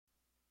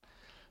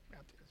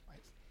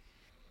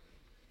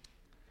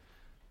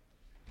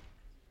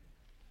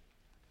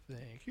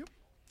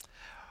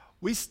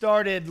We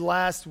started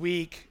last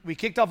week, we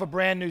kicked off a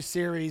brand new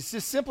series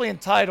just simply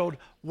entitled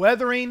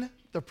Weathering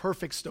the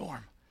Perfect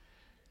Storm.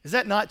 Is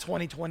that not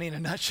 2020 in a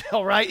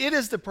nutshell, right? It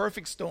is the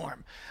perfect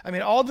storm. I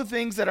mean, all the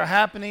things that are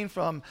happening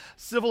from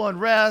civil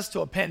unrest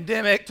to a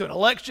pandemic to an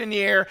election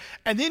year,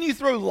 and then you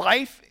throw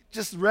life,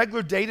 just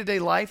regular day-to-day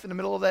life in the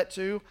middle of that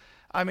too.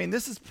 I mean,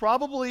 this is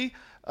probably,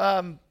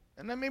 and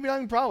maybe not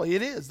even probably,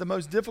 it is the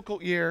most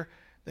difficult year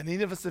that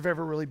any of us have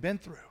ever really been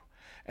through.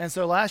 And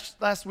so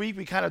last week,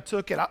 we kind of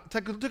took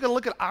a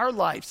look at our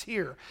lives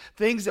here,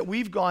 things that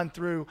we've gone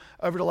through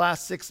over the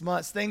last 6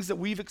 months, things that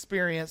we've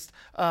experienced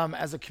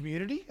as a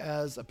community,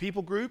 as a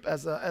people group,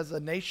 as a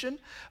nation,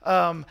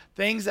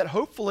 things that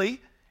hopefully,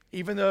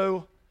 even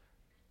though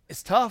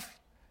it's tough,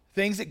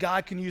 things that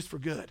God can use for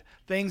good,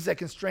 things that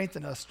can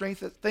strengthen us,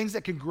 things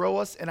that can grow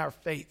us in our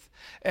faith.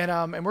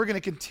 And we're going to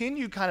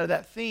continue kind of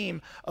that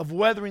theme of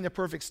weathering the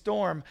perfect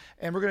storm,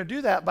 and we're going to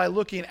do that by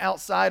looking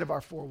outside of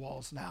our four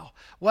walls now.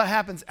 What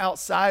happens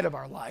outside of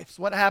our lives?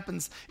 What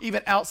happens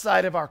even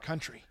outside of our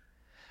country?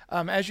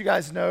 As you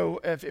guys know,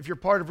 if you're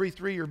part of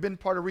Re3 or been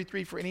part of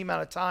Re3 for any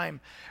amount of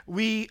time,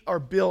 we are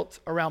built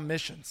around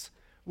missions.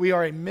 We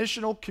are a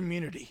missional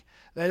community.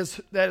 That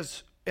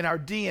is in our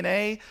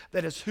DNA,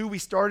 that is who we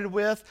started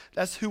with,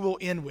 that's who we'll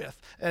end with.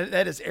 And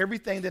that is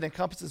everything that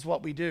encompasses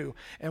what we do.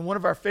 And one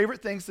of our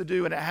favorite things to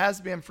do, and it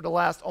has been for the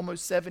last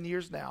almost 7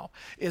 years now,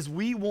 is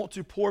we want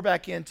to pour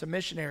back into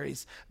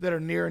missionaries that are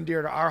near and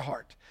dear to our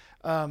heart.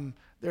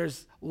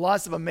 There's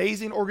lots of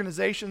amazing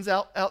organizations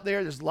out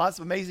there. There's lots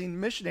of amazing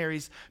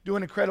missionaries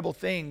doing incredible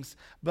things.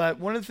 But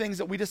one of the things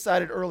that we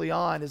decided early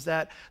on is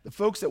that the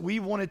folks that we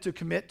wanted to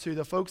commit to,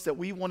 the folks that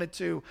we wanted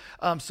to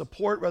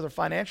support, whether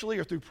financially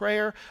or through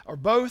prayer or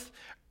both,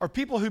 are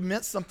people who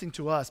meant something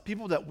to us,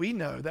 people that we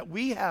know, that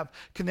we have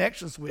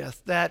connections with,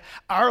 that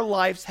our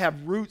lives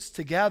have roots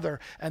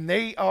together, and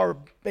they are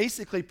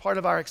basically part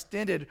of our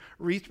extended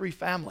Re3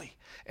 family.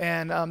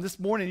 And this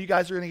morning, you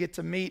guys are going to get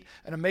to meet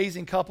an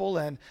amazing couple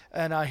and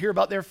hear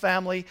about their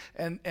family.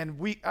 And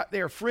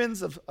they are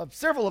friends of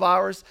several of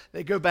ours.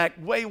 They go back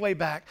way, way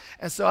back.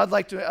 And so I'd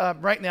like to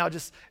right now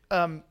just,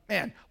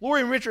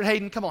 Lori and Richard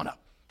Hayden, come on up.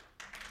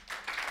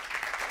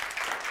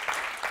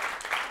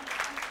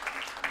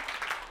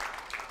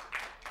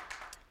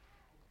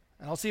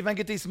 And I'll see if I can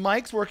get these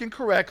mics working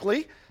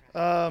correctly.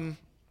 So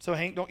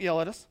Hank, don't yell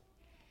at us.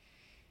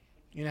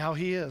 You know how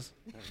he is.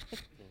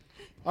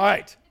 All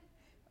right.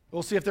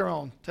 We'll see if they're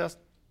on. Test.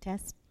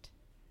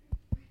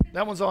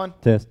 That one's on.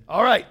 Test.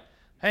 All right.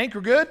 Hank,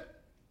 we're good?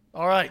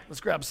 All right. Let's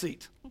grab a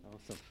seat.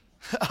 Awesome.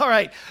 All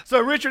right.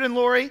 So Richard and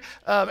Lori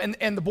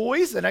and the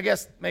boys, and I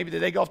guess maybe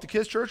did they go off to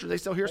Kids Church? Or are they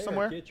still here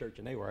somewhere? They were at Kids Church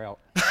and they were out.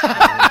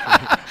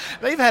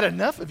 They've had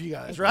enough of you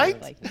guys,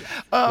 right?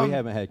 We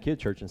haven't had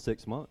Kids Church in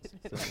 6 months.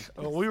 So.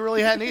 Well, we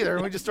really hadn't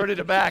either. We just started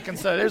it back, and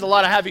so there's a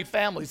lot of happy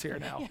families here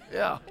now.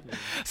 Yeah.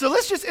 So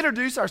let's just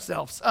introduce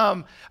ourselves.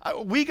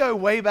 We go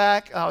way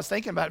back. I was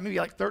thinking about it, maybe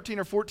like 13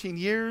 or 14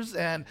 years,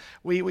 and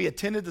we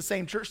attended the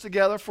same church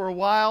together for a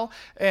while.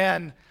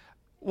 And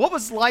what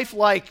was life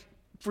like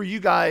for you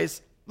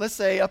guys, let's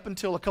say up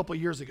until a couple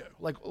of years ago?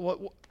 Like,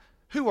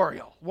 who are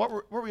y'all?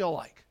 What were y'all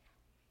like?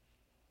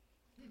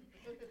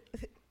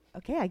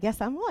 Okay, I guess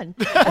I'm one.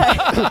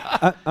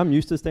 I'm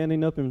used to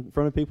standing up in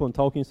front of people and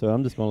talking, so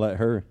I'm just going to let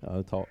her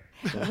talk.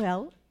 So.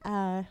 Well,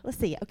 let's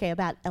see. Okay,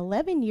 about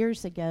 11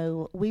 years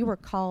ago, we were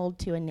called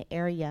to an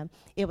area.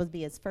 It would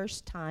be his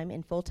first time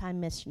in full-time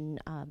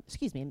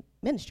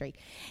ministry.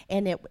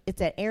 And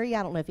it's an area,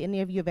 I don't know if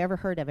any of you have ever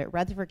heard of it,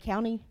 Rutherford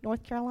County,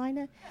 North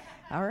Carolina.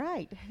 All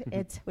right.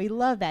 We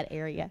love that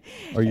area.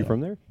 Are you from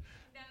there?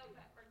 No,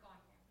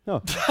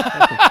 but we're gone.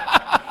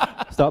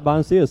 Oh. Stop by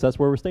and see us. That's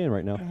where we're staying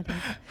right now.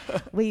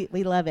 We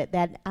love it.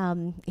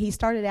 He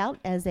started out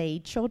as a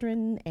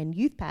children and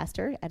youth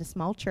pastor at a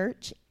small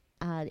church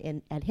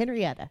at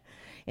Henrietta,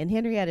 in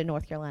Henrietta,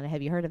 North Carolina.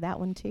 Have you heard of that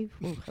one too?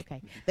 Ooh,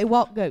 okay. They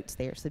walk goats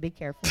there, so be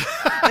careful.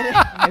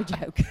 No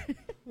joke.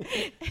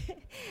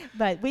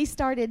 But we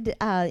started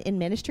in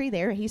ministry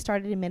there. He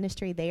started in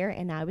ministry there,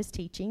 and I was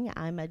teaching.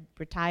 I'm a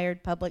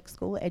retired public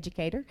school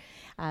educator.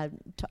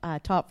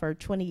 Taught for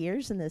 20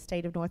 years in the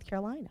state of North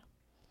Carolina.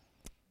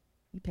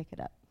 You pick it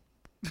up.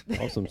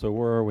 Awesome. So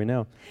where are we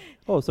now?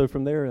 Oh, so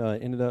from there,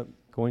 ended up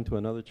going to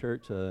another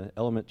church,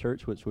 Element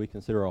Church, which we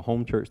consider a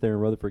home church there in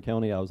Rutherford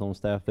County. I was on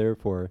staff there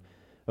for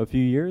a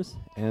few years,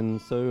 and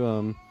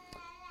so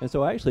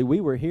actually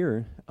we were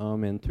here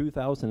in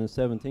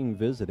 2017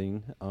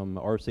 visiting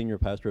our senior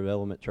pastor of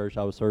Element Church.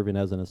 I was serving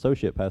as an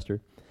associate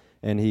pastor,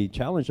 and he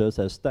challenged us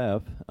as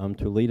staff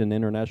to lead an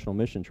international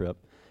mission trip.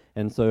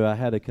 And so I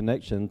had a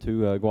connection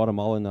to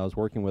Guatemala, and I was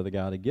working with a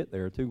guy to get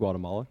there to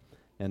Guatemala.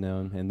 And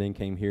then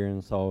came here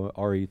and saw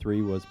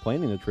RE3 was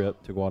planning a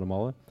trip to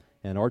Guatemala,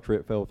 and our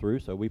trip fell through,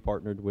 so we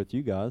partnered with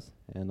you guys,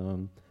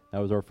 and that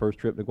was our first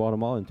trip to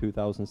Guatemala in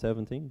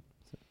 2017.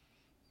 So.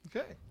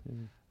 Okay. Yeah.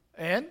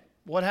 And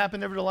what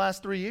happened over the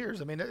last 3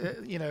 years? I mean,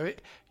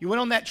 you went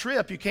on that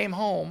trip, you came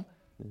home,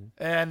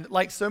 and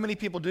like so many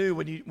people do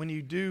when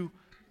you do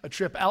a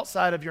trip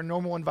outside of your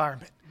normal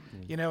environment,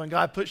 and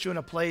God puts you in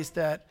a place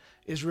that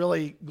is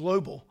really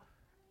global.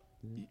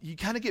 you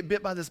kind of get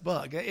bit by this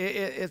bug.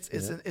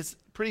 It's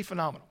pretty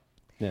phenomenal.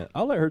 Yeah,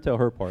 I'll let her tell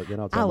her part, then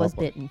I'll tell I my was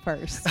part. bitten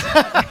first.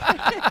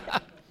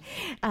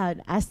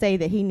 I say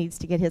that he needs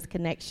to get his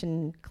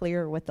connection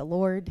clear with the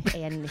Lord,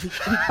 and he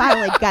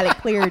finally got it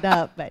cleared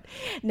up. But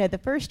no, the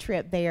first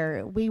trip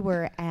there, we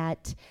were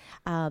at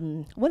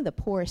one of the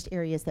poorest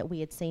areas that we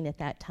had seen at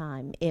that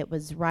time. It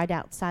was right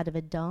outside of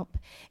a dump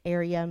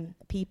area.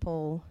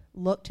 People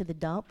look to the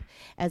dump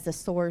as a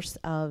source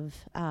of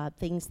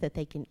things that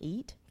they can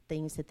eat,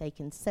 things that they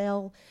can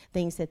sell,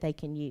 things that they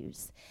can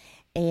use.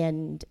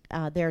 And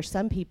there are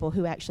some people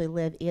who actually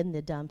live in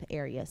the dump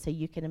area, so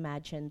you can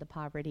imagine the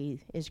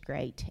poverty is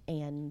great.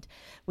 And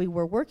we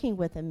were working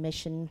with a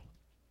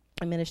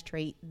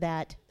ministry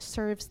that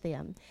serves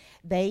them.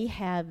 They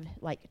have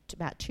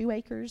about 2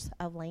 acres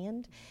of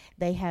land.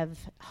 They have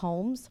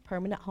homes,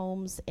 permanent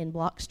homes and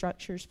block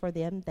structures for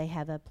them. They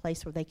have a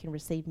place where they can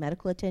receive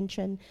medical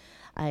attention,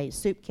 a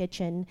soup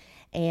kitchen,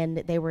 and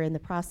they were in the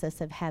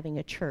process of having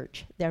a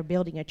church. They're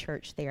building a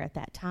church there at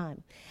that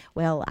time.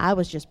 Well, I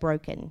was just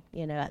broken.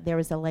 There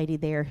was a lady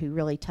there who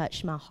really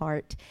touched my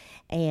heart,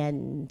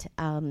 and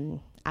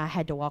I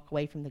had to walk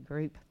away from the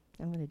group.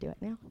 I'm going to do it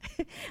now.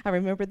 I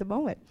remember the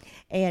moment.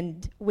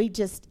 And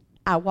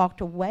I walked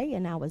away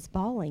and I was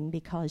bawling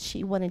because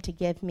she wanted to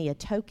give me a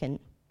token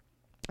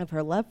of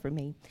her love for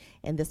me,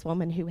 and this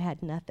woman who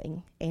had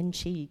nothing, and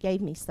she gave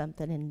me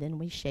something, and then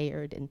we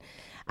shared, and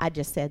I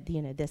just said,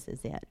 this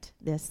is it.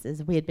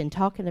 We had been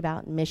talking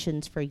about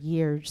missions for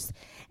years,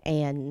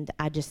 and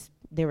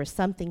there was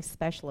something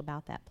special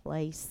about that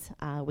place.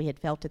 We had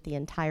felt it the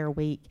entire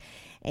week,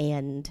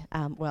 and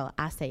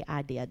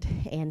I did.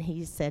 And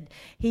he said,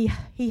 he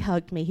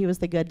hugged me. He was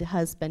the good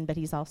husband, but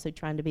he's also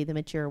trying to be the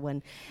mature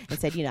one, and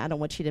said, I don't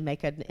want you to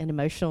make an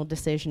emotional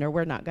decision, or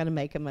we're not going to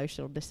make an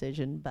emotional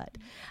decision, but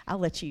I'll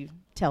let you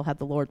tell how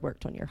the Lord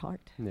worked on your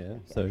heart. Yeah,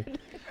 so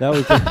that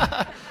was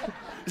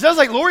It sounds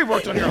like Lori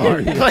worked on your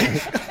heart.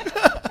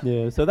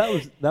 yeah, so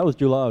that was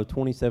July of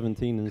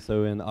 2017, and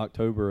so in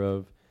October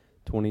of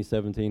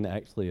 2017,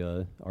 actually,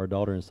 our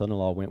daughter and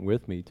son-in-law went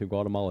with me to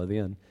Guatemala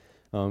then,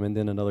 and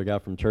then another guy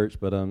from church.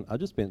 But I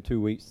just spent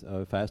 2 weeks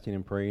fasting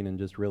and praying and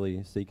just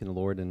really seeking the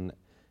Lord, and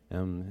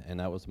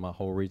that was my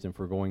whole reason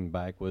for going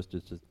back, was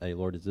just, hey,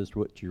 Lord, is this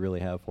what you really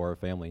have for our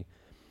family?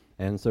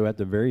 And so at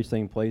the very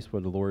same place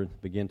where the Lord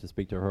began to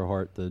speak to her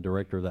heart, the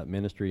director of that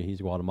ministry, he's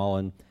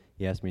Guatemalan,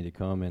 he asked me to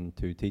come and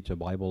to teach a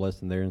Bible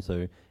lesson there. And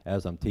so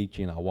as I'm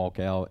teaching, I walk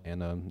out,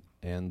 and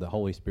the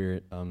Holy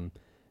Spirit,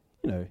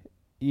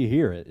 you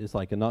hear it. It's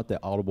like not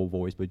the audible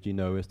voice, but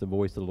it's the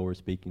voice of the Lord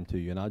speaking to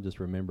you. And I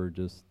just remember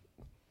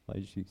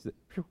like she said,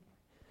 phew.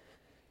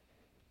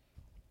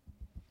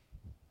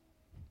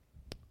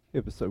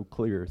 It was so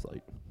clear. It's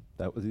like,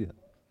 that was it.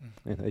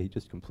 And he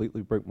just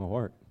completely broke my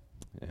heart.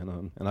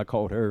 And I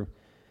called her,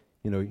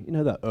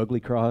 that ugly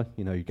cry,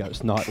 you got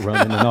snot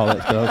running and all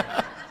that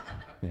stuff.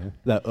 Yeah,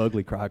 that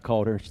ugly cry. I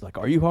called her. She's like,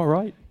 "Are you all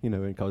right?"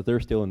 Because they're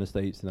still in the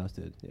States. And I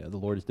said, "Yeah, the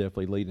Lord is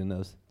definitely leading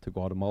us to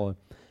Guatemala."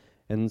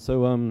 And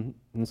so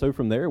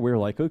from there, we're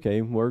like,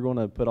 okay, we're going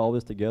to put all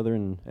this together,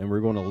 and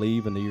we're going to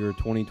leave in the year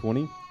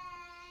 2020.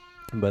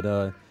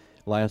 But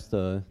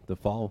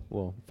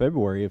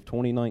February of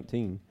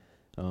 2019,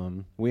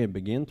 we had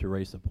begun to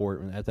raise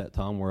support. And at that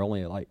time, we're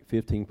only at like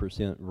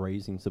 15%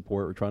 raising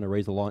support. We're trying to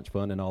raise a launch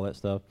fund and all that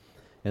stuff.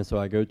 And so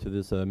I go to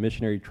this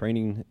missionary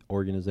training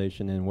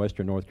organization in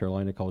Western North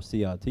Carolina called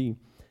CIT,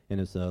 and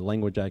it's a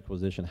language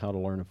acquisition, how to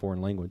learn a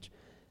foreign language.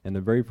 And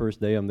the very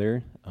first day I'm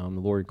there, the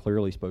Lord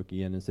clearly spoke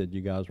again and said, "You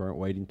guys aren't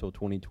waiting until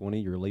 2020.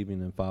 You're leaving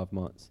in 5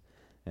 months."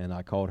 And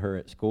I called her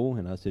at school,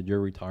 and I said,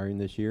 "You're retiring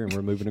this year, and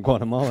we're moving to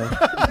Guatemala."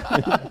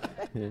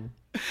 Yeah.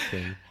 So.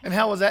 And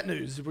how was that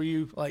news? Were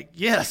you like,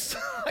 yes,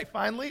 like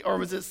finally? Or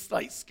was it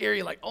like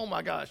scary, like, oh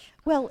my gosh?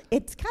 Well,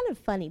 it's kind of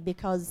funny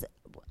because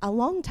a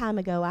long time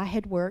ago I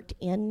had worked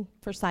in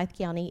Forsyth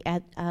County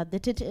at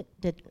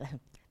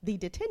the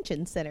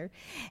detention center,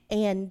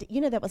 and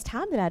that was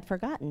time that I'd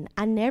forgotten.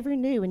 I never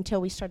knew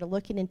until we started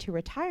looking into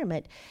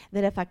retirement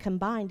that if I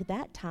combined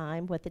that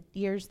time with the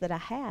years that I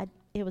had,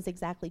 it was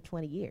exactly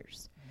 20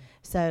 years.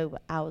 So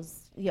I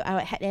was,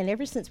 and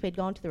ever since we had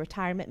gone to the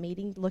retirement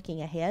meeting,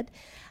 looking ahead,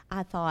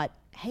 I thought,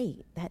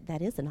 hey,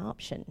 that is an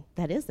option.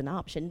 That is an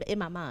option in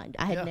my mind.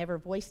 I had never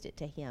voiced it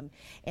to him,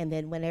 and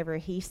then whenever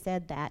he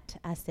said that,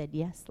 I said,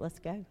 yes, let's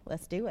go,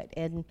 let's do it,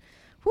 and.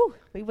 Whew,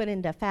 we went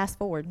into fast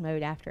forward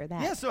mode after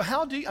that. Yeah, so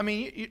how do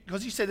you,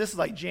 because you said this is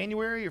like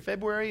January or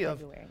February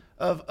of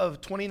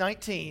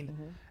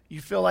 2019,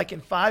 you feel like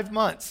in 5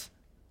 months,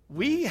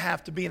 we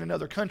have to be in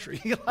another country,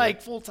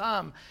 like full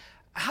time.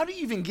 How do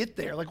you even get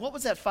there? Like, what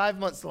was that 5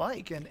 months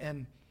like?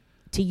 And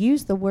to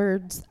use the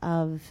words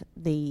of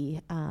the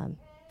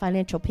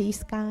financial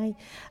peace guy,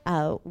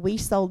 we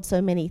sold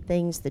so many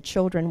things the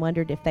children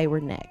wondered if they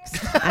were next.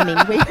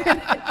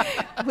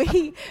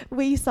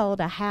 We sold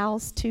a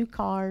house, 2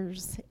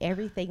 cars,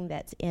 everything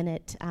that's in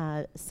it,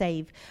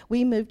 save.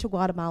 We moved to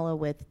Guatemala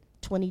with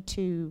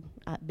 22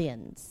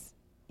 bins,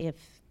 if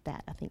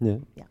that, I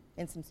think. Yeah,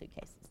 and some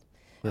suitcases.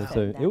 Yeah, So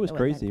so that- it was that-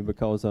 crazy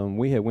because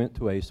we had went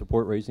to a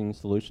support raising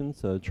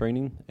solutions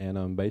training,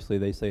 and basically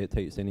they say it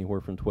takes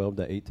anywhere from 12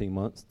 to 18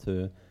 months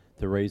to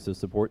raise the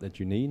support that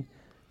you need.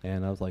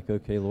 And I was like,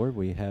 okay, Lord,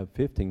 we have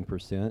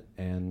 15%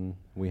 and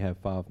we have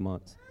 5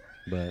 months.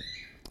 But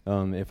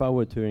if I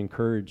were to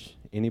encourage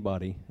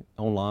anybody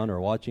online or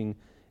watching,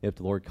 if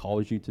the Lord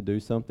calls you to do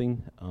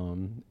something,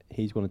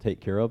 He's going to take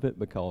care of it,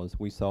 because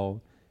we saw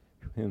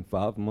in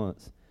 5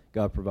 months,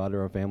 God provided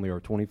our family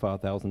our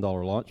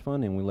 $25,000 launch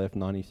fund, and we left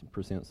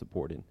 90%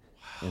 supported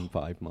in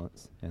 5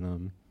 months.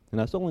 And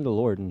that's only the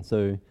Lord. And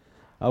so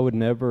I would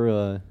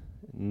never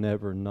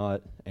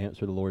not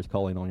answer the Lord's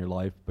calling on your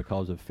life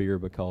because of fear,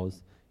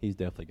 because He's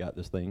definitely got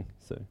this thing.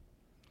 So.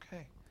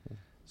 Okay.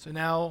 So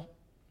now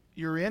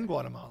you're in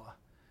Guatemala.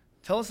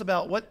 Tell us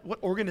about what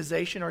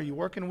organization are you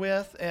working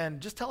with, and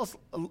just tell us,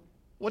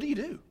 what do you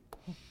do?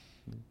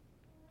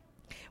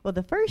 Well,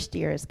 the first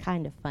year is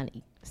kind of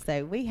funny.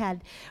 So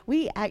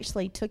we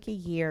actually took a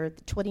year,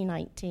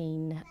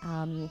 2019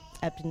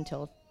 up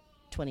until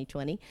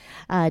 2020,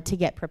 to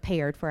get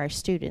prepared for our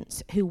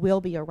students who will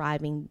be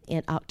arriving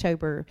in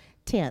October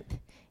 10th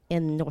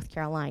in North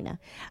Carolina.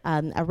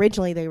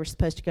 Originally, they were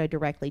supposed to go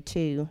directly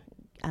to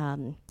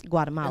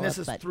Guatemala. And this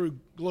is but through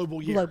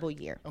Global Year. Global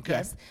Year. Okay.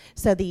 Yes.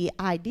 So the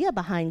idea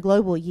behind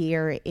Global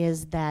Year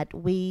is that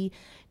we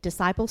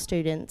disciple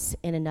students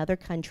in another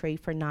country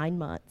for 9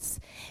 months.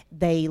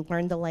 They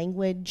learn the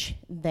language,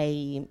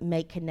 they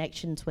make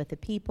connections with the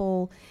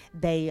people,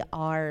 they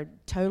are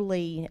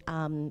totally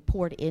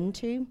poured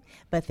into,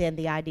 but then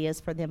the idea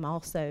is for them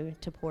also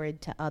to pour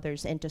into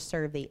others and to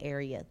serve the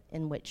area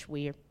in which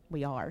we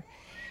are.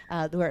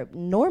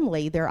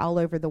 Normally, they're all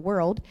over the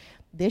world.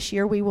 This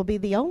year, we will be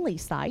the only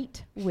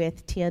site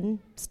with 10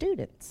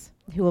 students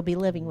who will be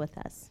living with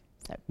us.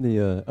 So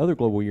The other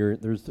Global Year,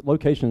 there's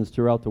locations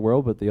throughout the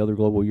world, but the other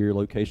Global Year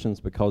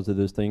locations, because of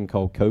this thing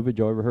called COVID,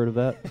 y'all ever heard of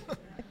that?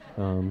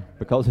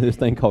 Because of this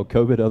thing called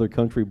COVID, other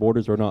country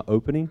borders are not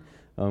opening.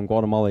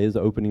 Guatemala is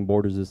opening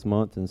borders this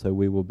month, and so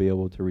we will be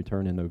able to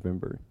return in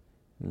November.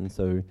 And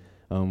so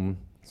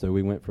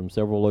we went from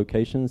several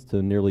locations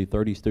to nearly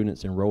 30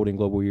 students enrolled in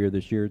Global Year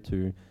this year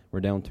to we're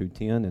down to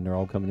 10, and they're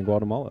all coming to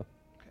Guatemala.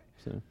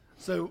 Okay.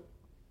 So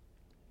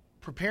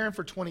preparing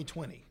for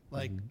 2020,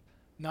 like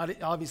not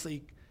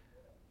obviously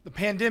the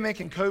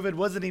pandemic and COVID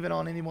wasn't even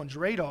on anyone's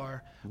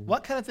radar.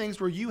 What kind of things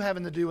were you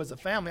having to do as a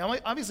family?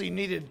 Obviously, you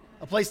needed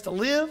a place to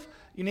live.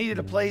 You needed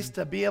a place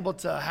to be able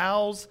to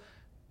house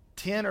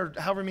 10 or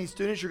however many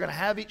students you're going to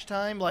have each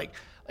time. Like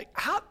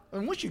how?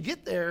 And once you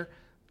get there,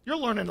 you're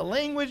learning the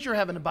language. You're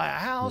having to buy a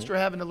house. You're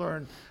having to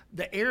learn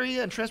the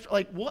area and transfer.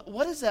 Like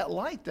what is that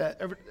like? Because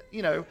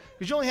you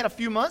only had a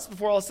few months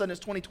before all of a sudden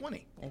it's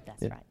 2020.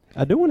 that's right.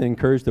 I do want to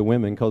encourage the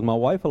women, because my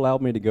wife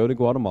allowed me to go to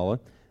Guatemala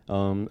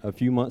a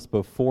few months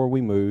before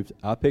we moved.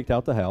 I picked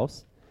out the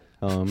house,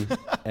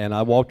 and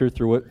I walked her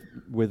through it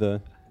with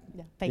a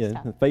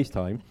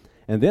FaceTime.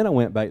 And then I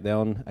went back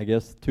down, I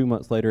guess, 2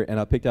 months later, and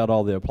I picked out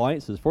all the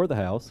appliances for the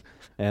house,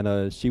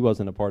 and she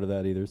wasn't a part of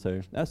that either.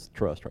 So that's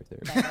trust right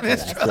there.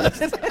 That's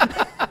trust.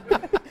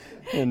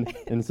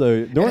 and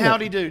so during And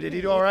how'd he do? Did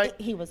he do all right?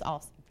 He was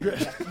awesome.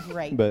 Yeah,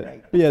 great.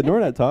 But yeah,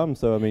 during that time,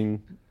 so I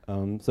mean,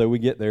 so we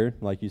get there,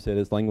 like you said,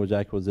 it's language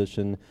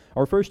acquisition.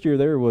 Our first year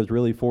there was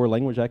really for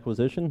language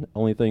acquisition.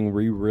 Only thing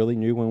we really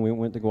knew when we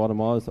went to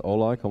Guatemala is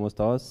hola, ¿cómo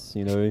estás?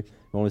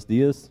 Buenos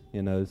días,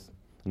 and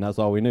that's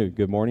all we knew.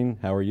 Good morning,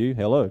 how are you?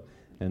 Hello.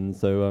 And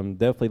so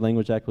definitely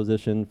language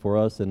acquisition for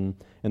us and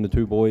the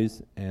two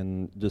boys,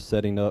 and just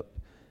setting up,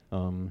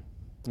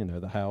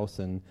 the house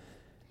and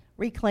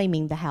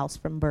Reclaiming the house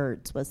from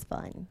birds was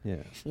fun. yeah.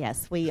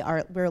 Yes,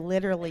 we're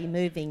literally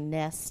moving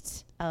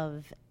nests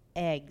of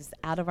eggs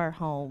out of our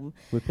home.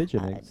 With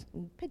pigeon eggs.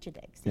 Pigeon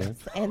eggs, Yeah. yes.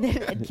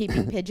 And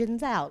keeping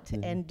pigeons out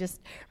and just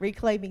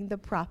reclaiming the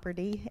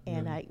property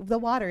and the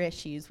water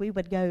issues. We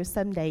would go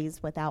some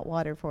days without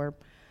water for,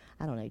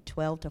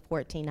 12 to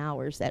 14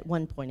 hours at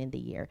one point in the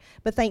year.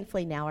 But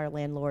thankfully now our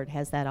landlord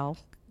has that all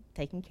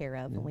taken care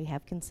of, and we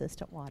have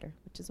consistent water,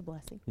 which is a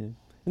blessing. Yeah.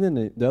 And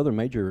then the other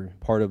major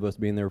part of us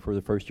being there for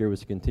the first year was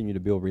to continue to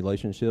build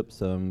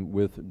relationships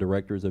with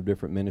directors of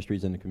different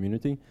ministries in the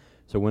community.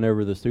 So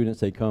whenever the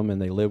students, they come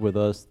and they live with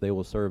us, they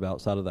will serve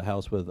outside of the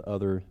house with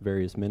other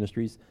various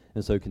ministries.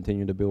 And so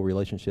continue to build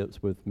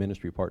relationships with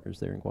ministry partners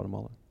there in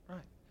Guatemala.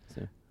 Right.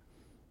 So.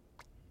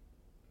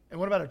 And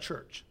what about a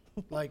church?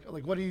 Like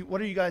what are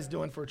you guys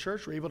doing for a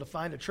church? Were you able to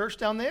find a church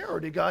down there, or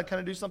did God kind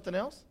of do something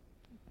else?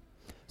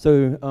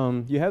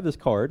 So you have this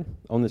card.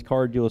 On this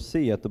card, you'll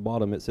see at the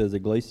bottom it says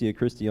Iglesia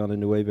Cristiana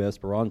Nueva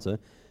Esperanza.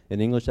 In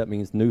English, that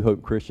means New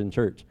Hope Christian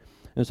Church.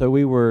 And so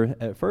we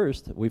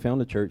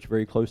found a church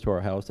very close to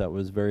our house that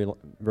was very,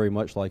 very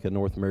much like a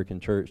North American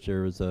church.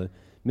 There was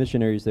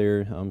missionaries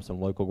there, some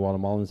local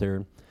Guatemalans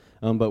there.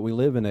 But we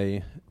live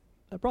in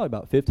probably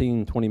about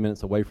 15, 20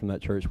 minutes away from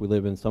that church. We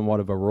live in somewhat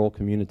of a rural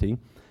community.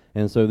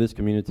 And so this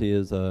community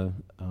is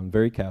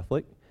very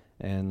Catholic.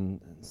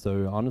 And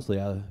so honestly,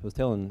 I was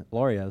telling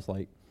Laurie, I was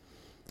like,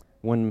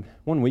 one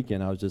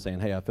weekend I was just saying,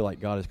 hey, I feel like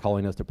God is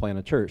calling us to plant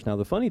a church. Now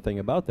the funny thing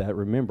about that,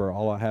 remember,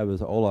 all I have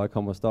is hola,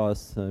 como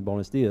estás,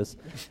 buenos dias,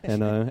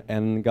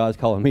 and God's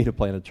calling me to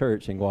plant a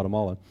church in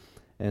Guatemala.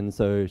 And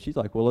so she's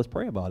like, well, let's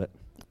pray about it.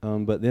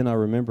 But then I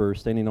remember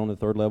standing on the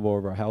third level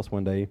of our house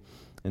one day,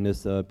 and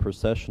this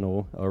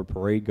processional or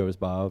parade goes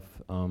by of,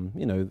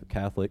 the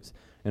Catholics,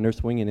 and they're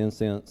swinging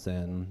incense,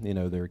 and,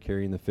 they're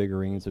carrying the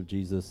figurines of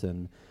Jesus,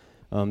 and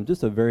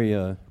just a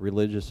very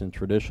religious and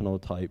traditional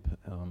type,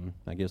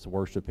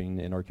 worshiping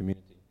in our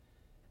community.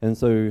 And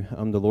so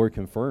the Lord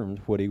confirmed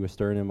what he was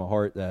stirring in my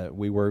heart, that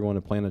we were going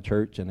to plant a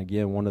church. And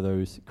again, one of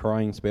those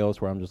crying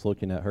spells where I'm just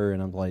looking at her,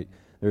 and I'm like,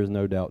 there's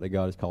no doubt that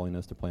God is calling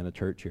us to plant a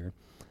church here.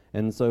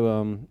 And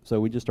so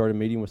we just started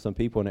meeting with some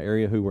people in the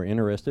area who were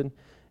interested,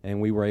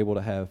 and we were able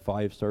to have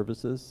 5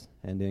 services,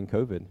 and then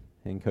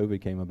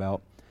COVID came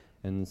about.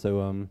 And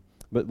so,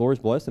 but Lord's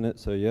blessing it,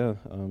 so yeah.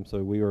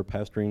 So we were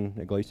pastoring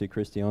Iglesia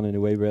Cristiana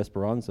Nueva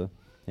Esperanza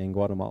in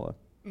Guatemala.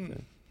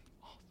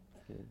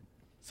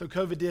 So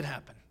COVID did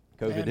happen.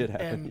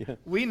 And yeah.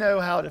 We know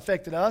how it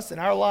affected us in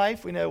our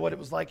life. We know what it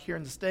was like here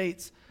in the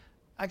States.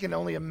 I can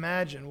only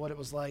imagine what it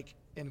was like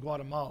in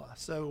Guatemala.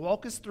 So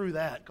walk us through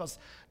that, because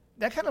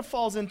that kind of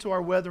falls into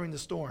our weathering the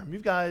storm. You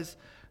guys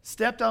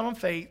stepped out on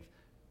faith,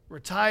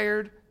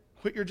 retired,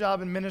 quit your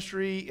job in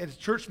ministry, in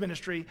church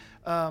ministry,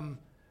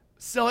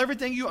 sell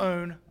everything you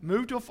own,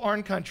 move to a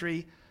foreign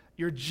country.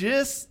 You're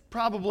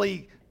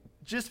probably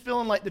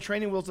feeling like the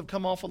training wheels have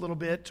come off a little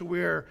bit, to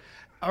where,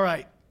 all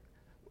right,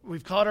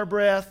 we've caught our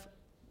breath,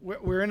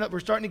 we're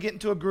starting to get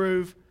into a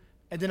groove,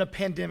 and then a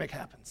pandemic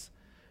happens.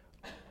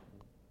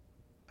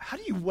 How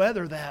do you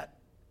weather that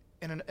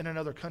in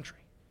another country?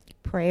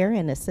 Prayer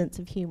and a sense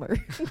of humor.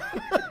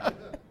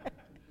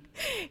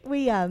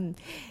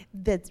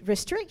 The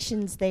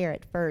restrictions there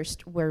at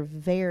first were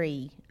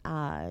very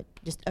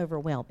just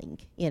overwhelming.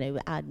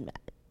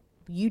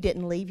 You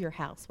didn't leave your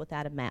house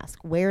without a mask.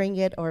 Wearing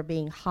it or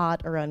being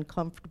hot or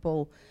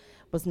uncomfortable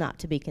was not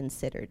to be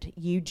considered.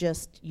 You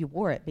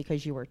wore it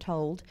because you were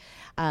told.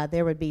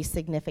 There would be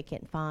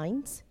significant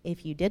fines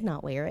if you did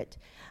not wear it.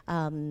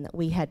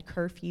 We had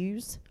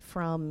curfews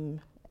from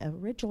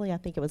originally, I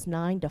think it was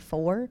 9 to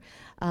 4.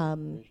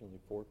 Originally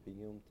 4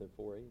 p.m. to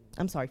 4 a.m.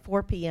 I'm sorry,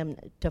 4 p.m.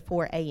 to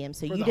 4 a.m.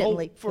 So for you didn't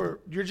leave. For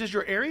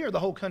your area or the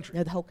whole country?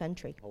 No, the whole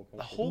country.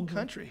 The whole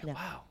country? Yeah.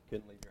 Wow.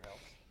 Couldn't leave your house.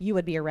 You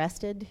would be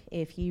arrested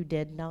if you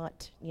did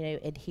not,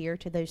 adhere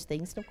to those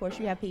things. And of course,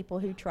 you have people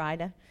who try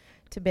to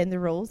bend the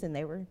rules, and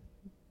they were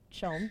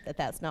shown that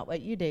that's not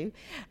what you do.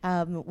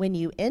 When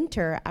you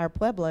enter our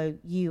pueblo,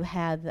 you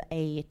have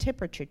a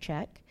temperature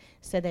check.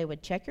 So they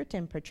would check your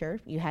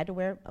temperature. You had to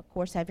wear, of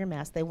course, have your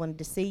mask. They wanted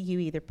to see you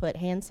either put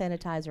hand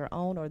sanitizer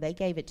on, or they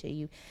gave it to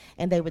you,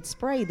 and they would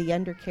spray the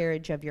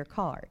undercarriage of your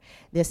car.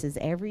 This is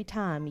every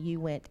time you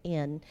went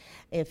in,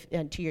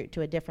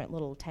 to a different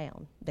little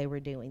town. They were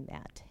doing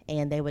that,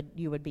 and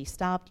you would be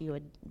stopped. You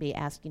would be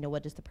asked,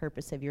 what is the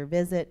purpose of your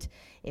visit?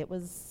 It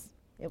was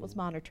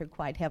monitored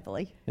quite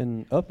heavily.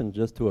 And up and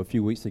just to a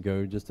few weeks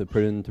ago, just to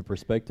put it into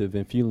perspective,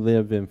 if you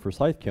live in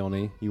Forsyth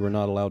County, you were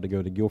not allowed to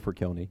go to Guilford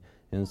County.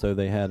 And so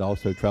they had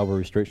also travel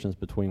restrictions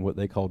between what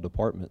they call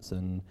departments.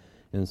 And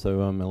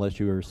so unless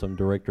you were some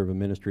director of a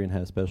ministry and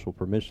had special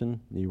permission,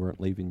 you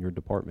weren't leaving your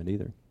department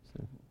either.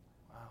 So.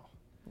 Wow.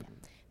 Yeah.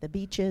 The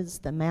beaches,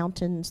 the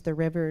mountains, the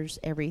rivers,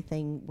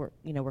 everything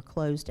were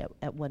closed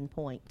at one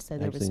point. So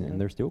there was and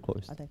they're still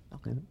closed. Are they?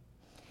 Okay.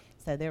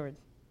 Yeah. So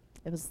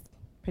it was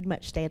pretty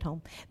much stay at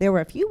home. There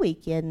were a few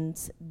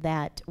weekends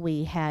that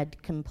we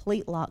had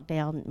complete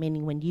lockdown,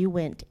 meaning when you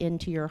went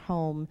into your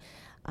home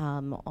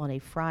on a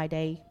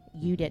Friday,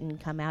 you didn't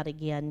come out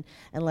again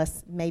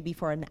unless maybe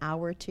for an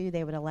hour or two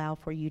they would allow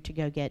for you to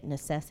go get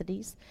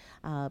necessities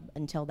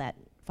until that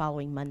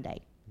following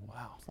Monday.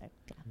 Wow. So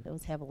yeah, it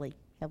was heavily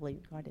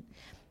regarded.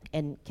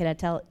 And can I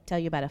tell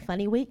you about a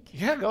funny week?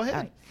 Yeah, go ahead. All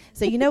right.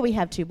 So we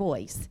have 2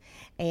 boys,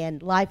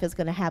 and life is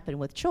going to happen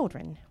with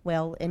children.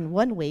 Well, in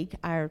one week,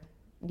 our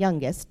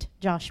youngest,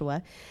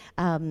 Joshua,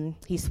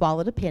 he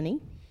swallowed a penny.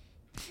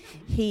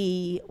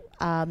 We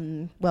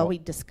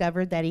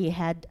discovered that he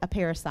had a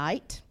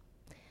parasite,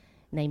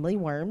 namely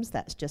worms.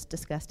 That's just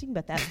disgusting,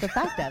 but that's the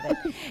fact of it.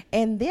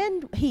 And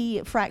then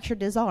he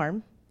fractured his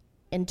arm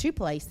in 2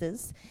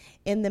 places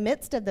in the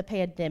midst of the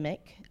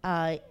pandemic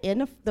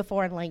in the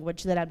foreign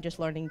language that I'm just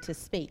learning to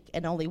speak,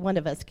 and only one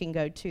of us can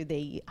go to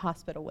the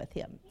hospital with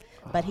him.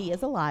 But he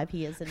is alive.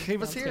 He is in He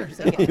was here.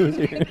 So yeah. He was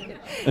here.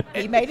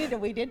 He made it,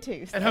 and we did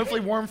too. So And hopefully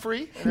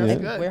worm-free?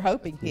 That's good. we're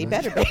hoping. He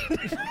better be.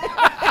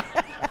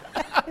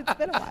 It's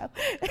been a while.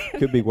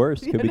 Could be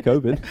worse. Could be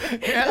COVID.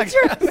 Yeah, I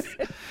guess.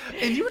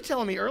 And you were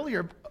telling me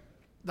earlier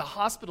the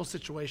hospital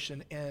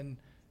situation in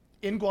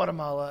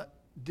Guatemala,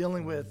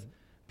 dealing with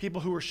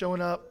people who were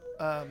showing up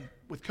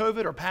with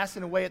COVID or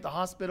passing away at the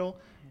hospital.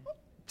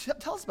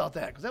 Tell us about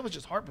that, because that was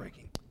just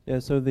heartbreaking. Yeah,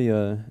 so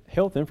the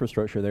health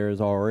infrastructure there is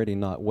already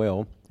not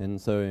well, and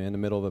so in the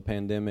middle of a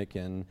pandemic,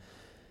 and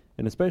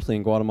especially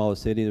in Guatemala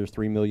City, there's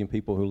 3 million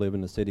people who live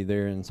in the city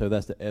there, and so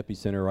that's the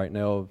epicenter right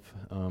now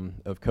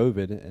of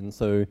COVID, and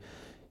so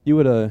you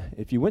would,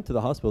 if you went to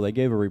the hospital, they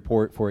gave a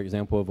report, for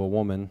example, of a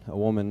woman. A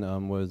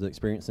woman was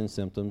experiencing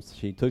symptoms.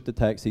 She took the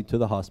taxi to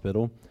the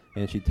hospital,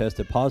 and she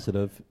tested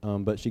positive,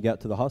 but she got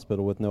to the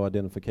hospital with no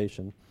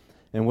identification.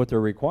 And what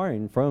they're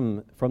requiring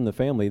from the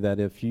family, that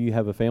if you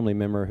have a family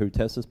member who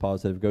tests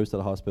positive, goes to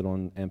the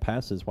hospital and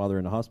passes while they're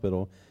in the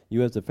hospital,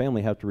 you as a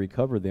family have to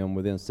recover them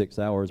within 6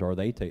 hours, or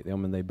they take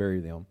them and they bury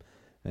them.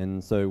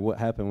 And so what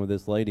happened with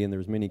this lady, and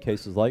there's many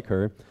cases like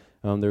her,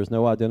 there's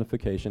no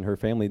identification. Her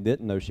family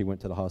didn't know she went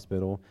to the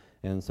hospital,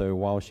 and so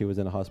while she was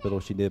in the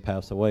hospital, she did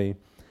pass away.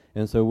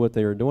 And so what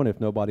they were doing, if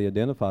nobody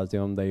identifies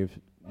them, they've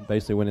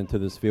basically went into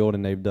this field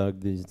and they've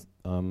dug these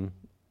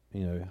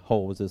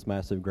holes, this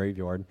massive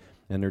graveyard,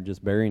 and they're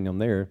just burying them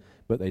there.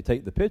 But they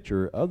take the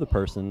picture of the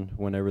person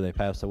whenever they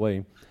pass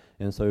away.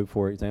 And so,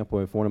 for example,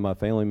 if one of my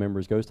family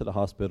members goes to the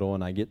hospital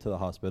and I get to the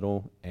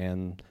hospital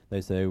and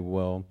they say,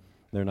 well,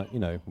 they're not,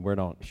 we're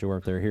not sure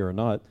if they're here or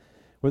not,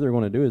 what they're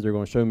going to do is they're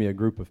going to show me a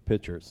group of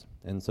pictures.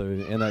 And so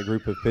in that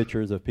group of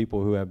pictures of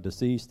people who have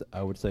deceased,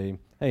 I would say,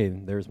 hey,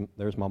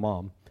 there's my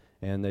mom.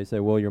 And they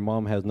say, well, your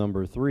mom has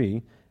number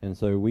 3, and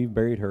so we've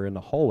buried her in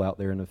the hole out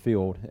there in the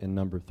field in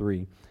number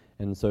 3.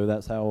 And so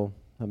that's how,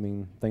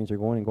 things are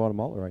going in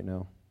Guatemala right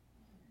now.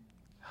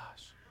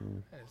 Gosh,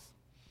 that is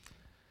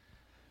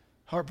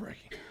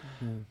heartbreaking.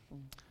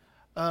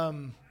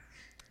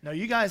 Now,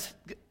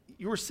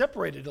 you were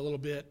separated a little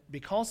bit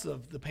because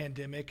of the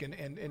pandemic,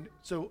 and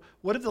so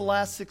what have the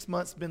last 6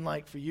 months been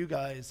like for you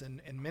guys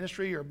in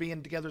ministry, or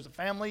being together as a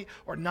family,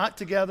 or not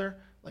together?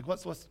 Like,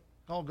 what's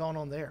all going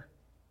on there?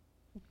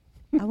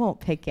 I won't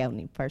pick on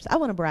him first. I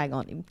want to brag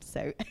on him.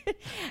 So,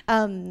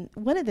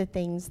 one of the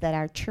things that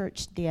our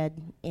church did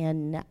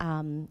in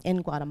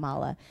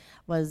Guatemala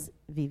was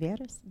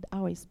Viveros. I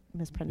always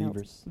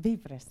mispronounce.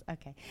 Vivres.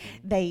 Okay.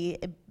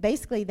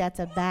 Basically that's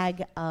a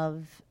bag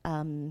of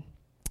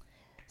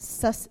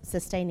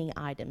sustaining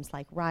items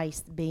like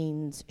rice,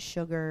 beans,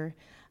 sugar,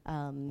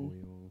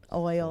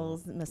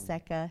 oils,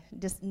 maseca,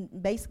 just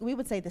basically we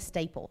would say the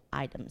staple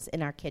items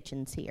in our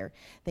kitchens here,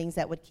 things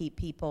that would keep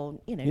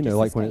people, just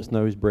like when it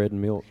snows, bread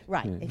and milk.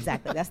 Right,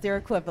 exactly. That's their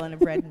equivalent of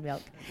bread and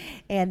milk.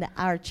 And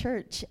our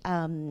church,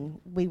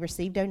 we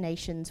received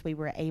donations. We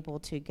were able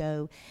to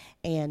go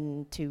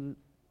and to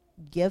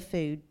give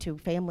food to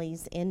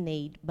families in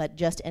need, but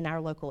just in our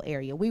local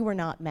area. We were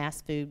not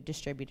mass food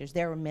distributors.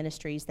 There were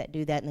ministries that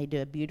do that, and they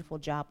do a beautiful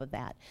job of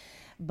that.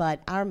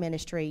 But our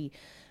ministry,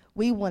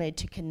 we wanted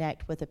to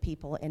connect with the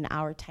people in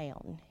our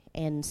town.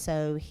 And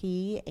so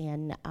he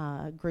and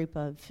a group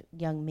of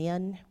young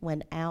men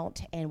went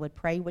out and would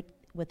pray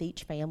with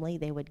each family.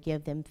 They would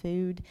give them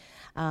food.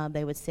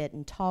 They would sit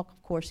and talk,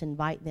 of course,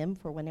 invite them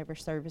for whenever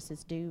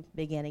services do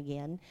begin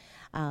again.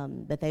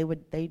 But they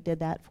did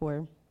that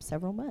for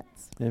several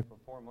months. Yeah, for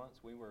 4 months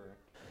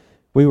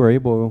we were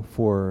able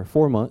for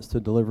 4 months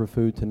to deliver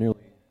food to nearly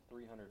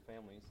 300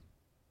 families.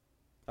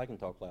 I can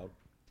talk loud.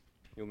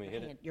 You want me to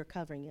hit it? You're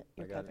covering it.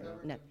 You're covering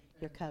it. No,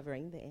 you're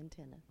covering the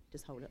antenna.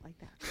 Just hold it like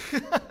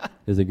that.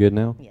 Is it good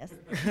now? Yes.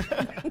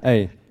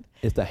 Hey,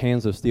 it's the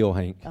hands of steel,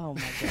 Hank. Oh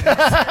my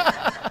goodness.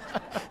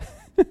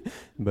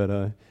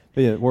 But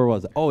yeah, where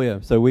was it? Oh yeah,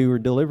 so we were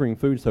delivering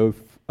food. So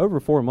over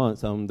 4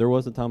 months, there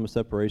was a time of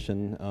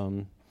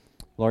separation.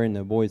 Laurie and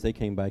the boys, they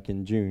came back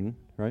in June,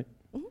 right?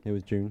 Mm-hmm. It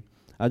was June.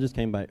 I just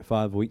came back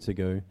 5 weeks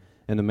ago,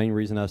 and the main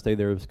reason I stayed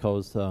there was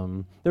because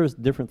there was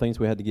different things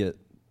we had to get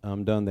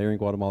done there in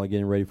Guatemala,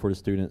 getting ready for the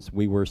students.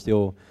 We were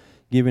still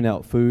giving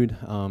out food.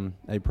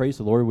 Praise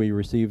the Lord, we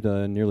received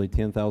nearly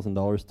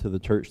 $10,000 to the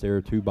church there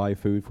to buy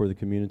food for the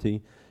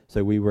community.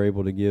 So we were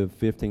able to give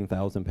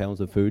 15,000 pounds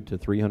of food to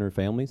 300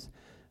 families,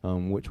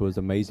 which was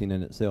amazing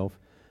in itself.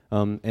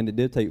 And it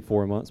did take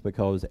 4 months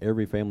because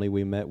every family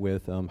we met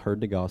with heard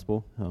the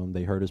gospel.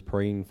 They heard us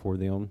praying for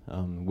them.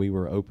 We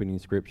were opening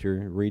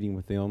scripture, reading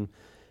with them,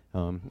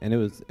 and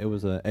it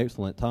was an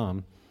excellent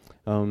time.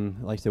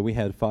 Like I said, we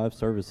had 5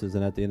 services,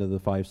 and at the end of the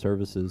 5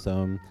 services,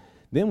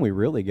 then we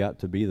really got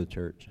to be the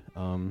church.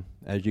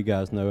 As you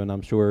guys know, and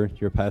I'm sure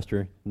your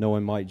pastor,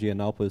 knowing Mike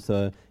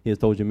Giannopoulos, he has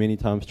told you many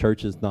times,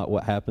 church is not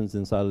what happens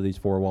inside of these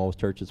 4 walls.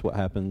 Church is what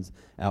happens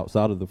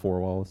outside of the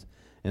 4 walls.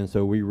 And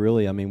so we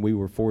really, we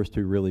were forced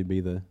to really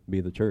be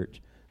the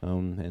church.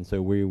 And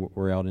so we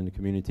were out in the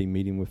community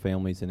meeting with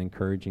families and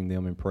encouraging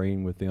them and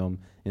praying with them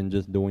and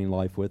just doing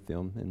life with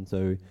them. And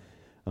so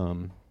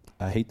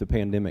I hate the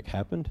pandemic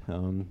happened,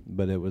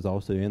 but it was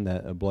also in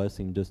that a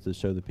blessing just to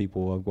show the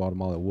people of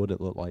Guatemala what it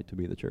looked like to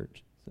be the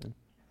church. So.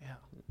 Yeah.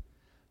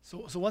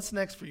 So what's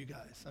next for you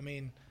guys?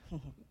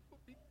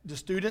 The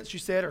students, you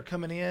said, are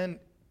coming in,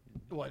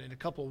 in a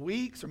couple of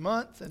weeks or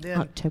months? And then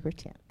October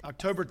 10th.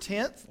 October 10th?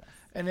 Yes.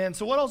 And then,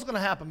 so what else is going to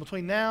happen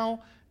between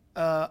now,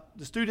 the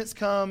students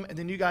come, and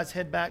then you guys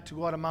head back to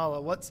Guatemala?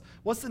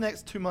 What's the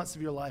next 2 months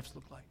of your lives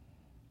look like?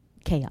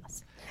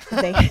 Chaos.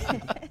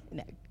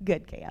 No,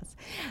 good chaos.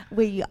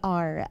 We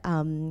are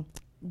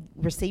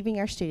receiving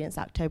our students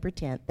October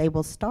 10th. They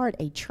will start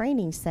a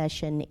training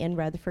session in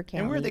Rutherford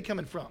County. And where are they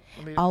coming from?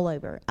 I mean, all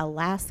over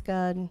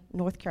Alaska,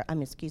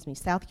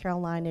 South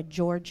Carolina,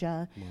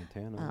 Georgia,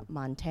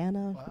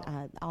 Montana,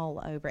 Wow.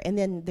 all over. And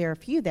then there are a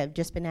few that have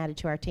just been added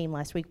to our team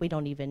last week. We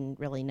don't even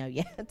really know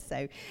yet.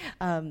 So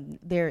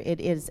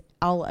it is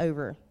all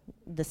over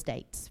the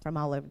states, from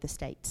all over the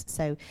states.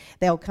 So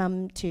they'll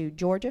come to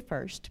Georgia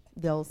first.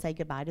 They'll say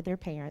goodbye to their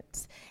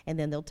parents, and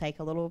then they'll take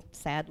a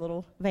sad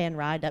little van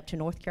ride up to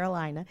North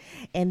Carolina,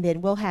 and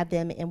then we'll have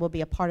them, and we'll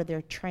be a part of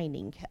their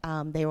training.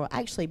 They will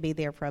actually be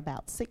there for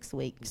about 6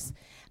 weeks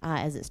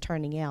as it's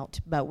turning out,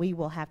 but we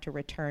will have to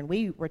return.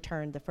 We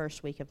return the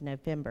first week of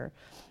November,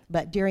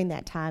 but during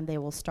that time they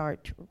will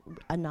start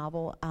a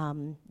novel,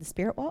 The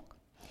Spirit Walk.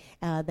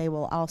 They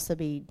will also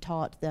be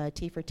taught the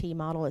T for T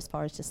model as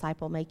far as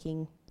disciple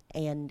making,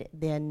 and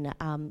then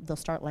they'll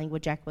start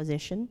language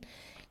acquisition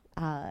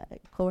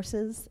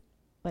courses.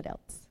 What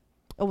else?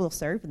 Oh, we'll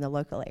serve in the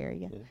local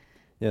area.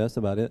 Yeah, that's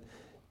about it.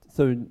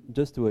 So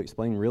just to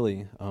explain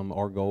really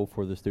our goal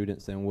for the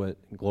students and what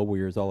Global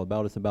Year is all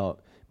about, it's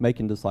about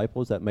making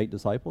disciples that make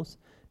disciples.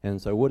 And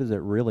so what does it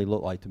really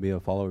look like to be a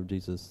follower of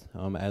Jesus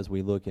as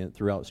we look at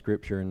throughout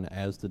Scripture and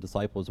as the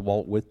disciples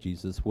walk with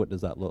Jesus, what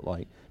does that look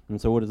like? And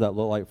so what does that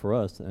look like for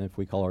us? And if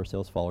we call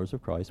ourselves followers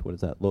of Christ, what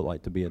does that look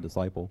like to be a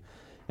disciple?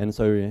 And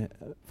so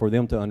for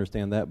them to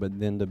understand that, but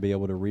then to be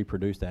able to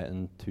reproduce that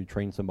and to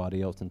train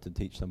somebody else and to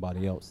teach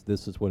somebody else,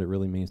 this is what it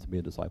really means to be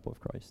a disciple of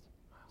Christ.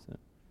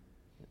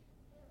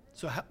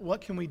 So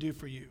what can we do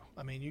for you?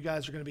 I mean, you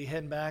guys are going to be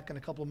heading back in a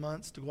couple of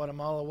months to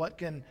Guatemala. What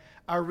can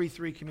our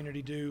Re3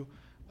 community do?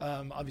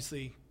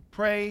 Obviously,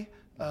 pray.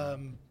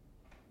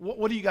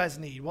 What do you guys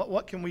need?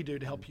 What can we do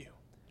to help you?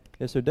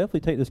 Yeah, so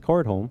definitely take this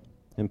card home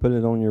and put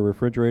it on your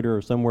refrigerator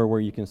or somewhere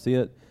where you can see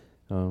it.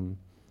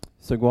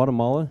 So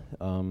Guatemala,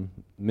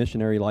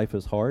 missionary life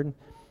is hard.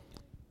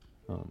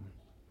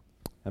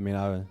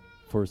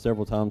 For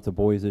several times the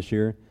boys this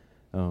year,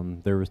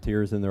 there was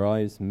tears in their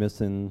eyes,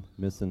 missing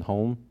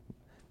home.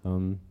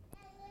 Then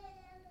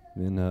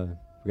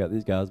we got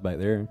these guys back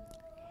there.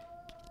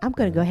 I'm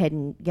going to go ahead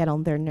and get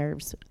on their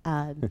nerves.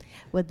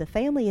 Would the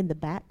family in the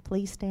back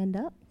please stand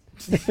up?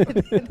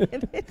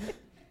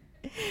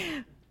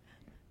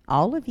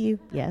 All of you.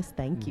 Yes,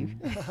 thank you.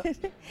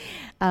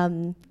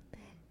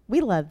 We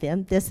love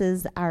them. This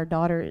is our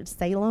daughter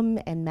Salem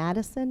and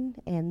Madison,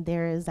 and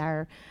there is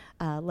our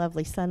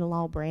lovely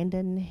son-in-law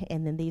Brandon,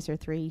 and then these are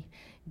 3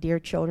 dear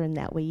children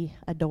that we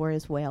adore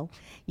as well.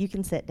 You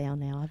can sit down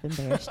now. I've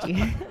embarrassed you.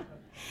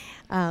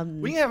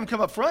 We can have them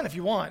come up front if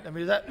you want. I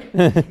mean, is that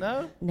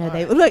no? No, All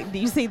they right. look. Do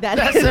you see that?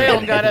 That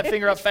Salem got that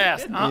finger up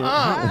fast.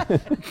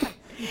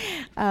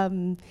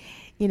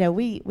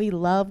 We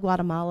love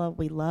Guatemala.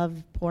 We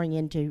love pouring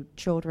into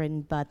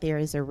children, but there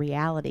is a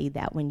reality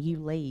that when you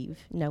leave,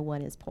 no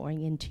one is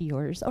pouring into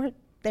yours. Or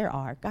there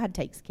are. God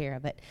takes care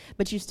of it.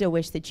 But you still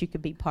wish that you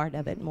could be part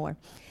of it more.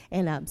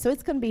 And so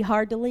it's going to be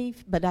hard to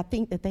leave, but I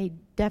think that they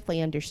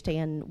definitely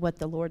understand what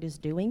the Lord is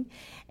doing.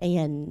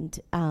 And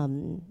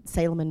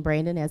Salem and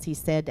Brandon, as he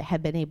said,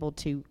 have been able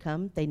to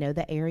come. They know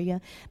the area.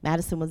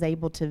 Madison was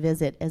able to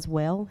visit as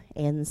well,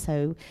 and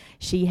so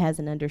she has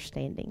an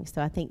understanding.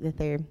 So I think that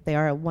they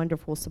are a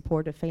wonderful,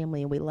 supportive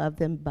family, and we love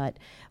them, but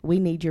we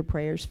need your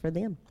prayers for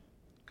them.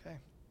 Okay.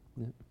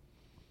 Yeah.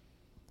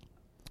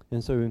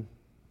 And so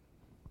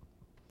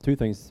 2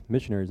 things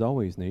missionaries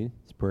always need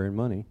is prayer and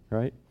money,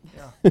 right?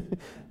 Yeah.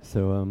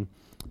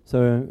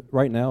 So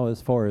right now,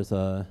 as far as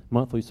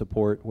monthly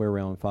support, we're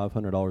around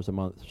 $500 a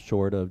month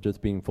short of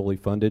just being fully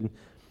funded.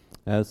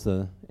 As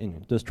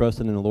just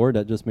trusting in the Lord,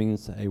 that just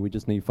means, hey, we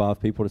just need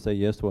 5 people to say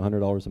yes to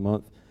 $100 a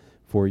month.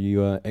 For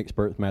you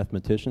expert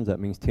mathematicians, that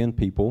means 10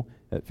 people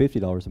at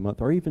 $50 a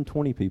month, or even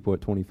 20 people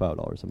at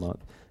 $25 a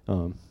month.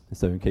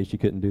 So in case you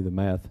couldn't do the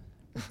math.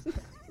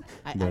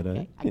 I can't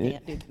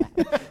do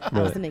that.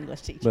 I was an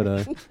English teacher.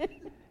 But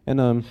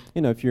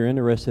if you're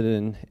interested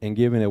in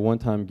giving a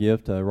one-time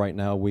gift, right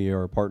now we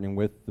are partnering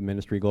with the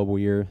Ministry Global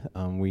Year.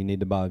 We need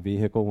to buy a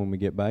vehicle when we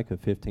get back, a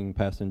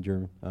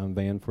 15-passenger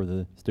van for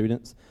the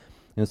students.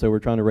 And so we're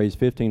trying to raise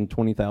 $15,000 to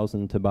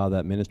 $20,000 to buy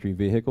that ministry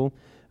vehicle.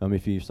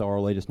 If you saw our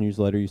latest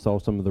newsletter, you saw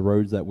some of the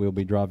roads that we'll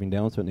be driving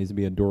down, so it needs to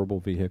be a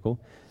durable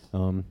vehicle.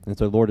 And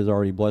so the Lord has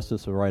already blessed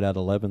us right at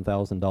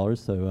 $11,000,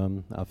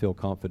 so I feel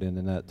confident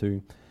in that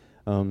too.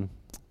 And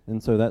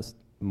so that's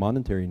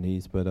monetary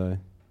needs, but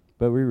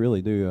we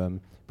really do.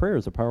 Prayer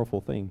is a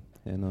powerful thing,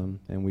 and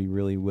we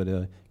really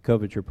would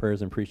covet your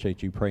prayers and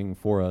appreciate you praying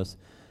for us.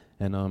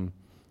 And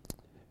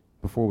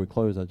before we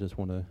close, I just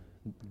want to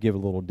give a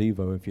little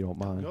devo, if you don't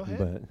mind. Go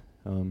ahead.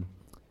 But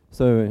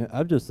so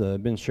I've just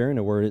been sharing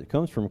a word. It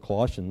comes from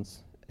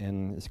Colossians,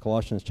 and it's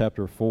Colossians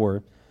chapter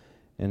 4,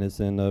 and it's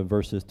in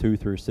verses 2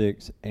 through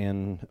 6.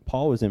 And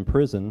Paul is in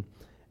prison,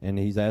 and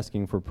he's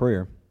asking for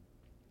prayer.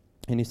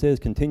 And he says,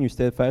 continue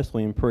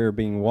steadfastly in prayer,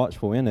 being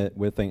watchful in it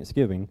with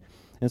thanksgiving.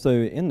 And so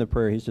in the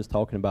prayer, he's just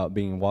talking about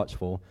being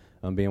watchful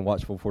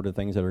for the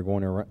things that are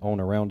going on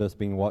around us,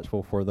 being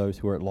watchful for those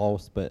who are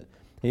lost. But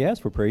he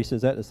asked for prayer. He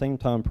says, at the same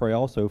time, pray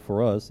also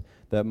for us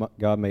that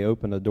God may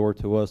open a door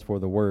to us for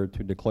the word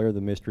to declare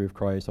the mystery of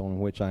Christ, on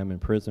which I am in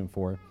prison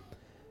for.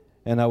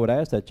 And I would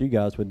ask that you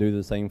guys would do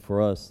the same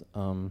for us.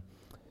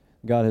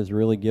 God has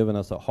really given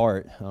us a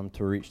heart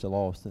to reach the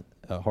lost,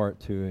 a heart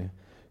to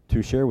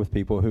share with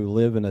people who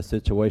live in a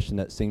situation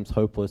that seems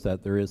hopeless,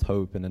 that there is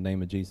hope in the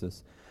name of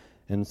Jesus.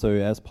 And so,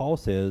 as Paul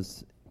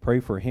says, pray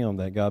for him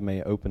that God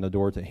may open the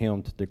door to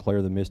him to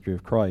declare the mystery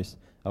of Christ.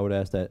 I would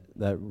ask that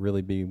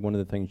really be one of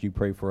the things you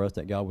pray for us,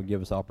 that God would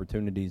give us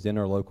opportunities in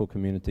our local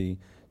community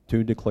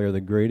to declare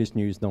the greatest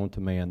news known to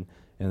man,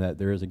 and that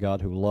there is a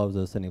God who loves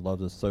us, and he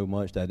loves us so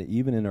much that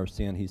even in our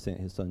sin, he sent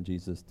his son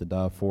Jesus to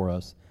die for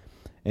us.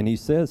 And he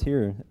says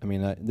here,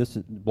 this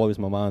blows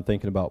my mind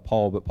thinking about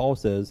Paul, but Paul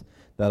says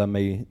that I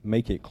may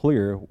make it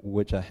clear,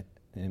 which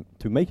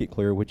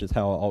is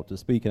how I ought to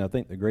speak. And I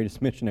think the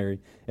greatest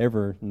missionary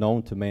ever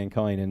known to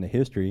mankind in the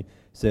history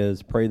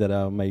says, pray that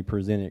I may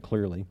present it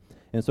clearly.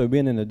 And so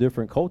being in a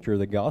different culture,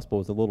 the gospel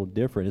is a little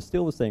different. It's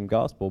still the same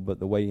gospel, but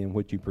the way in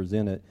which you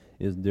present it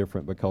is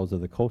different because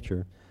of the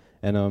culture.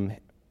 And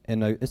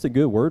it's a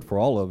good word for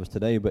all of us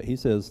today, but he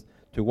says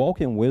to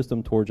walk in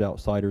wisdom towards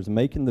outsiders,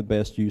 making the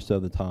best use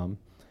of the time.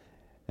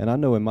 And I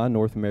know in my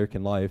North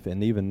American life,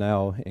 and even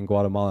now in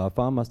Guatemala, I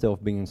find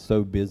myself being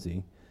so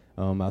busy.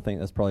 I think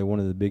that's probably one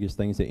of the biggest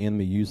things the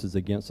enemy uses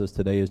against us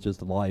today is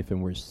just life,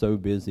 and we're so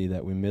busy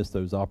that we miss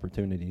those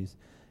opportunities.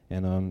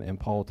 And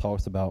Paul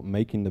talks about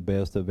making the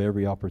best of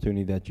every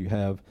opportunity that you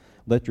have.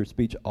 Let your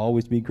speech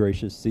always be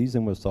gracious,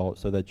 seasoned with salt,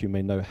 so that you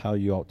may know how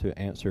you ought to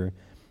answer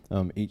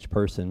each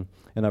person.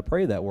 And I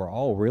pray that we're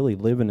all really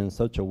living in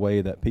such a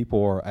way that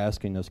people are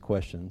asking us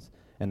questions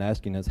and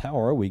asking us, how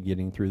are we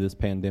getting through this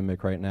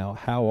pandemic right now?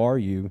 How are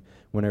you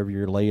whenever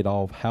you're laid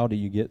off? How do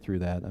you get through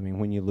that?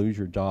 When you lose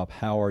your job,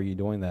 how are you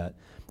doing that?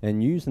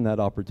 And using that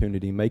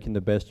opportunity, making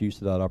the best use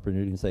of that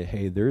opportunity and say,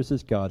 hey, there's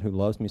this God who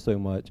loves me so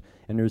much,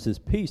 and there's this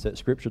peace that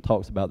Scripture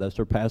talks about that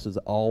surpasses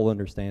all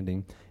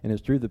understanding, and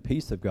it's through the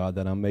peace of God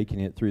that I'm making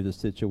it through this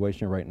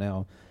situation right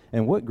now.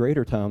 And what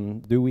greater time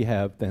do we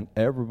have than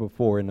ever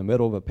before in the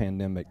middle of a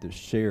pandemic to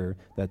share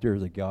that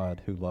there's a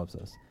God who loves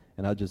us?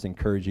 And I just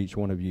encourage each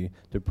one of you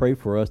to pray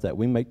for us that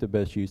we make the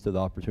best use of the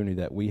opportunity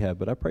that we have,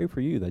 but I pray for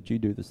you that you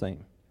do the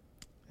same.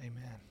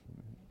 Amen.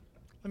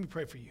 Let me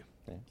pray for you.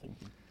 Okay, thank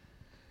you.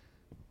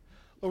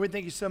 Lord, we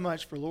thank you so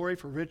much for Lori,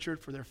 for Richard,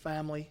 for their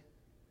family,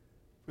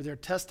 for their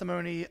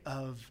testimony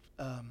of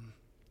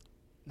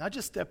not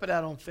just stepping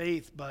out on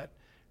faith, but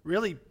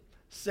really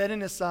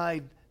setting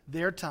aside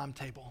their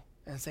timetable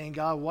and saying,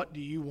 God, what do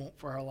you want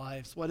for our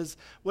lives? What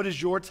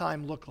does your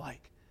time look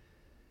like?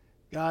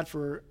 God,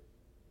 for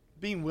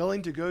being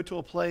willing to go to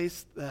a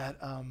place that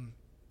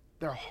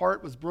their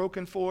heart was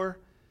broken for,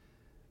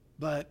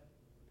 but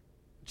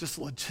just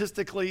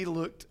logistically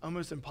looked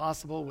almost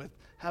impossible with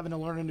having to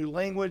learn a new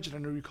language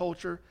and a new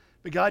culture.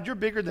 But God, you're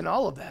bigger than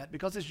all of that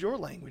because it's your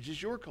language,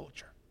 it's your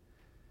culture.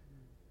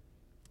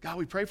 God,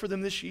 we pray for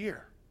them this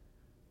year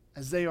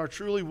as they are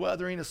truly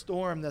weathering a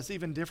storm that's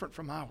even different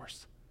from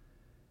ours,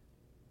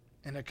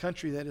 in a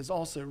country that is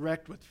also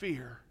wrecked with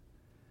fear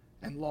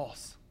and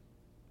loss.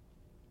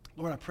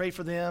 Lord, I pray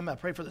for them. I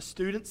pray for the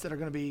students that are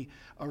going to be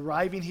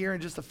arriving here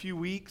in just a few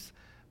weeks.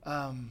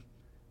 I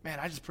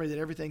just pray that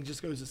everything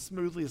just goes as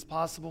smoothly as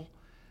possible.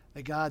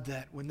 That God,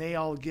 that when they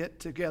all get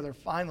together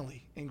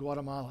finally in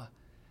Guatemala,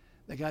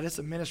 that God, it's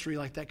a ministry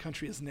like that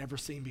country has never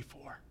seen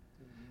before.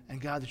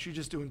 And God, that you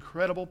just do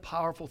incredible,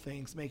 powerful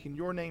things, making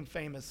your name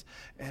famous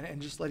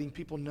and just letting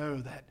people know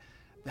that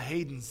the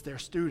Haydens, their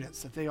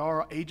students, that they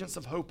are agents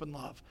of hope and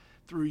love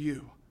through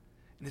you.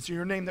 And it's in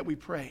your name that we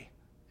pray.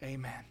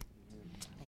 Amen.